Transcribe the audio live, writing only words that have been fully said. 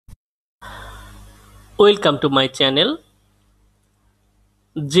Welcome to my channel.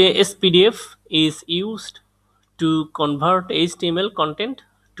 jsPDF is used to convert HTML content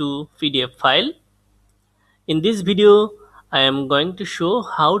to PDF file. In this video, I am going to show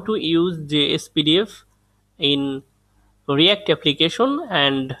how to use jsPDF in React application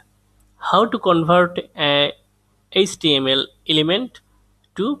and how to convert a HTML element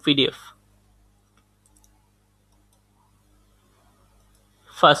to PDF.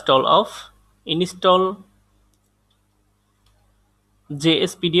 First off, install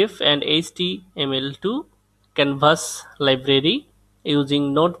JSPDF and HTML2 canvas library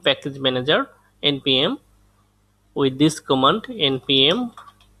using Node Package Manager npm with this command npm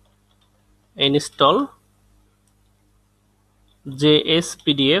install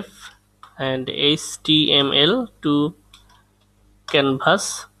JSPDF and HTML2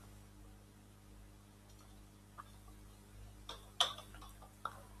 canvas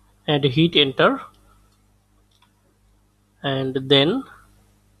and hit enter, and then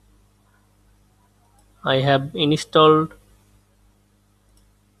I have installed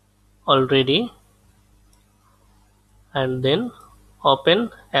already, and then open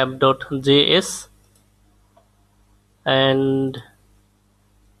app.js and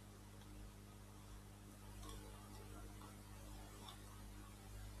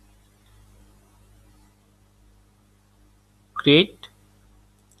create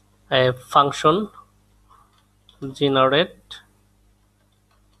a function generate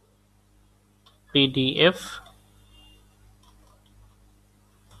PDF.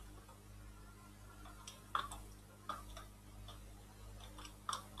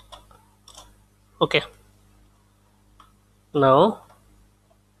 Okay, now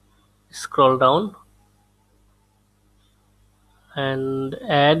scroll down and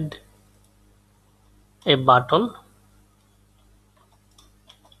add a button.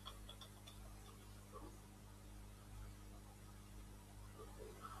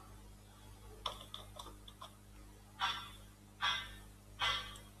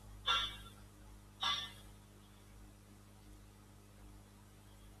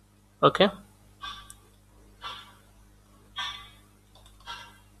 Okay,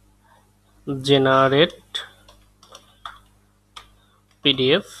 generate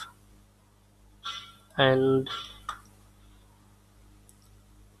PDF and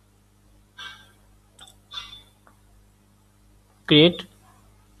create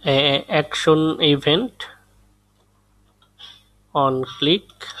a action event on click.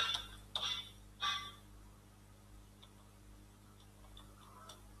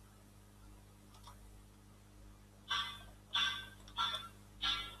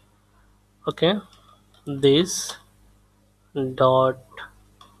 Okay, this dot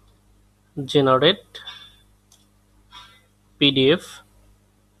generate PDF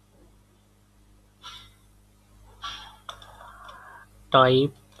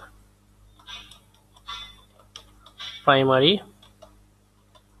type primary.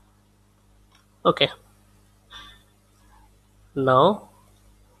 Okay, now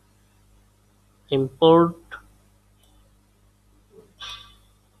import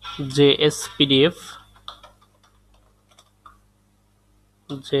JSPDF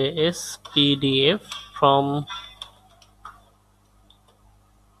from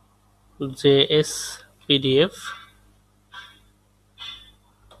JSPDF.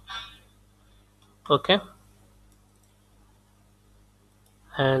 Okay,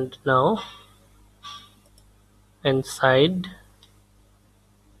 and now inside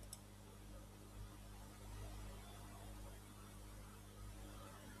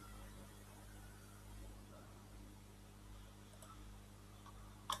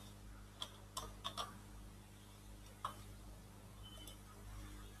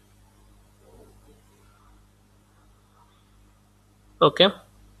okay,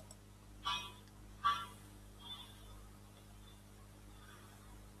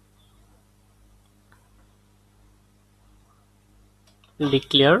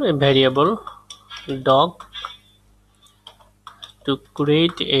 declare a variable doc to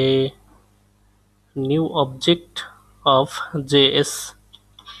create a new object of JSPDF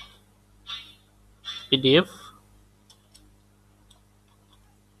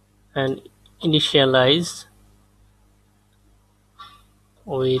and initialize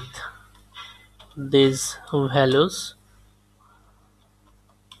with these values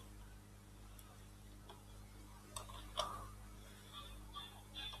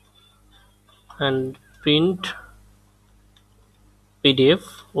and print PDF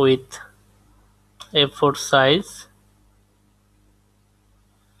with A4 size.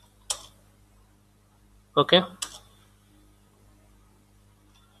 Okay,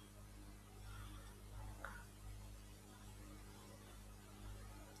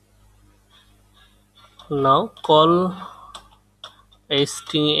 Now call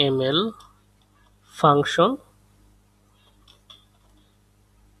HTML function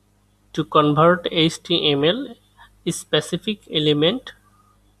to convert HTML specific element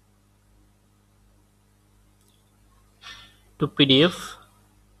to PDF.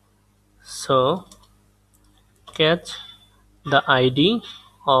 So catch the ID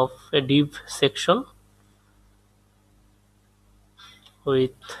of a div section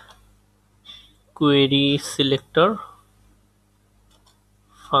with query selector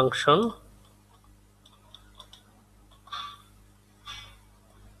function.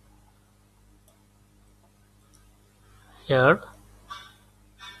 Here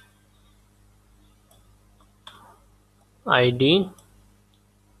ID.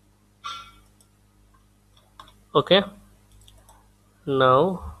 Okay,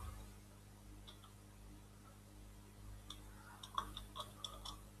 now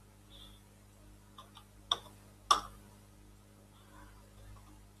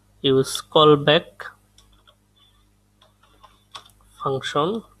use callback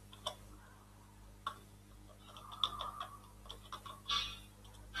function.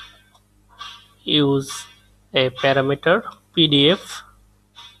 Use a parameter PDF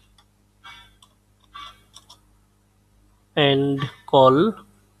and call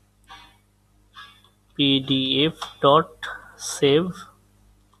pdf dot save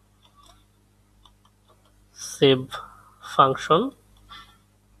function.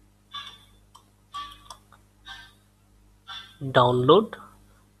 Download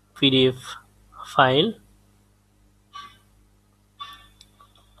PDF file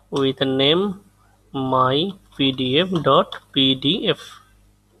with the name mypdf.pdf.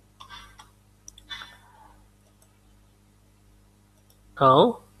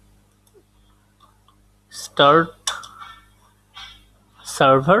 Now start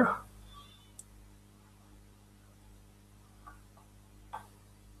server.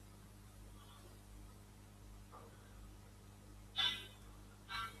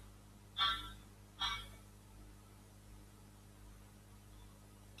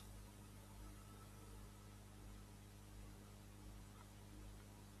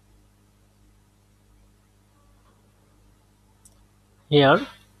 Here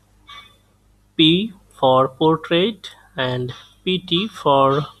P for portrait and PT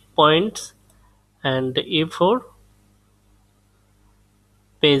for points and A for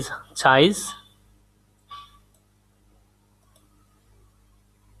page size.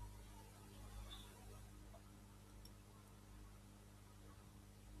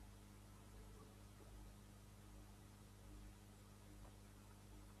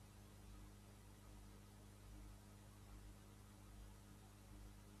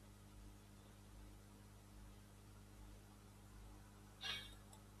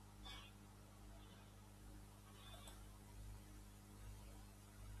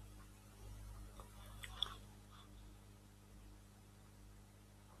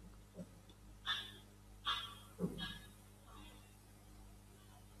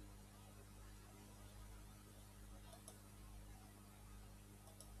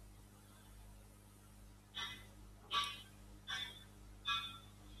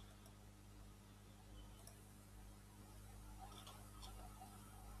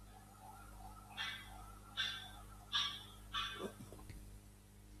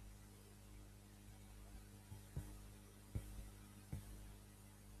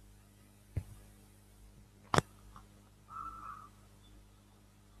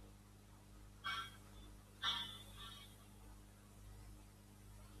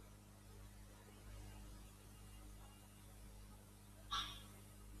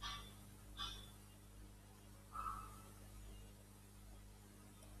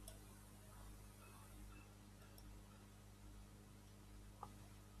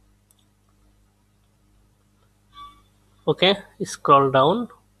 Okay, scroll down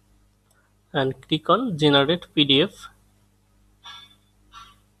and click on generate PDF,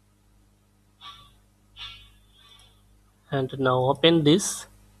 and now open this.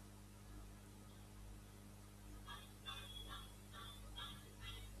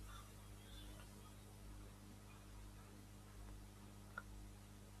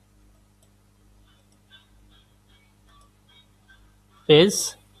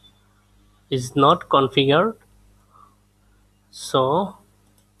 Page is not configured, so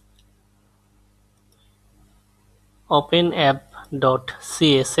open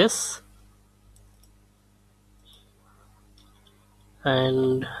app.css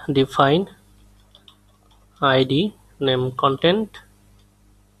and define id name content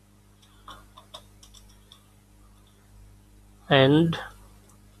and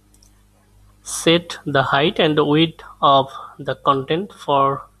set the height and width of the content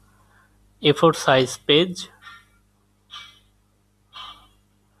for A4 size page.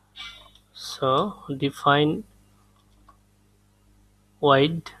 So define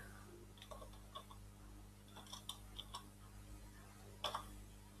width,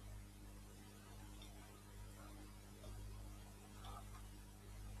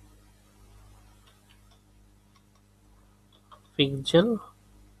 pixel,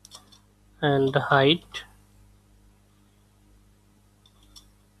 and height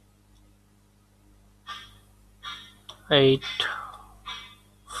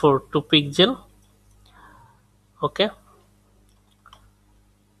 842 pixel. Okay,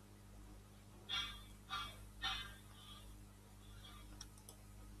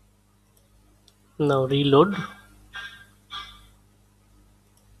 now reload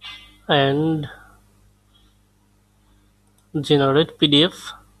and generate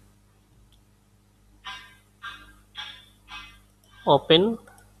PDF. Open.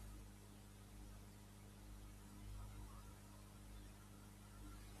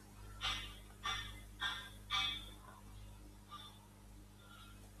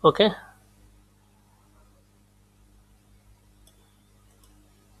 Okay,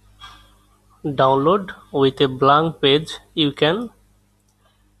 download with a blank page. You can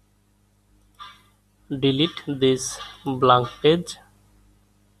delete this blank page.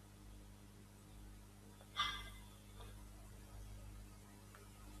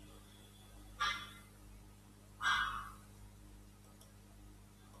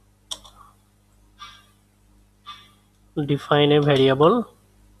 Define a variable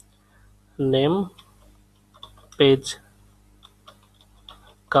name page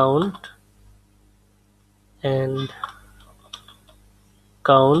count and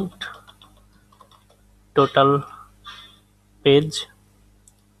count total page.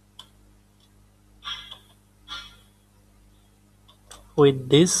 With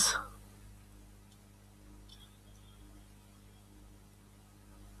this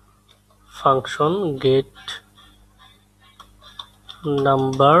function get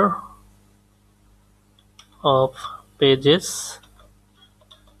number of pages.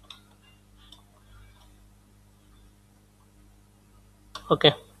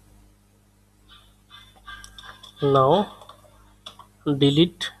 Okay, now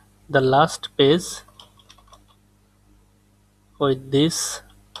delete the last page. With this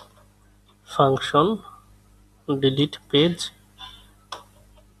function delete page,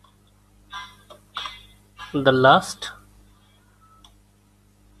 the last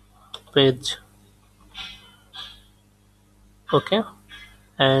page. Okay,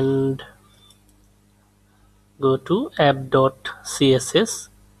 and go to app.css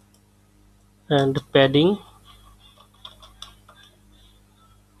and padding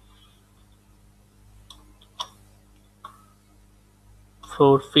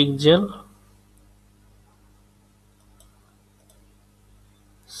 4 pixel.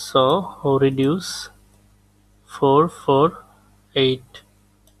 So reduce 448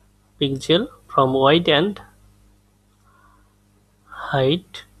 pixel from width and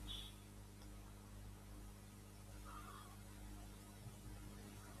height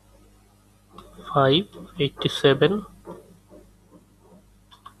 587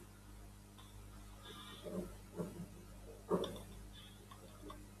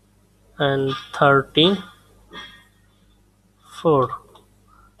 and 34.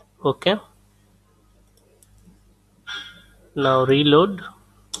 Okay, now reload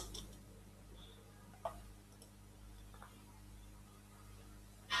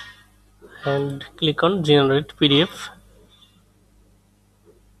and click on generate PDF.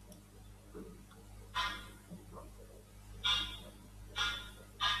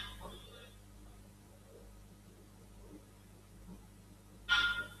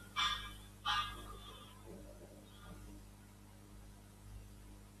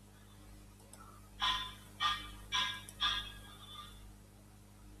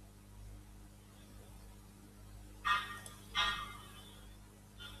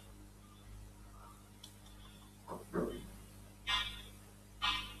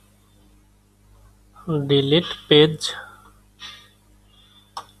 Delete page.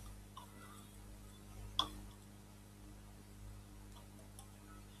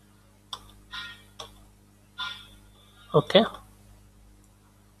 Okay,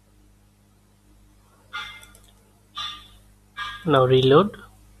 now reload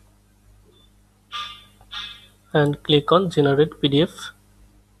and click on generate PDF.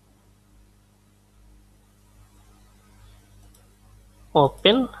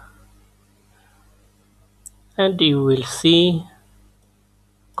 Open and you will see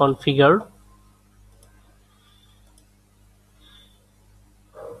configure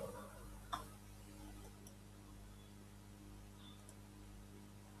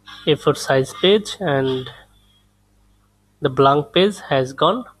A4 size page and the blank page has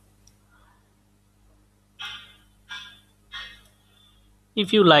gone.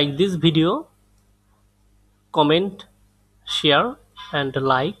 If you like this video, comment, share and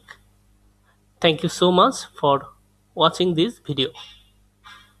like. Thank you so much for watching this video.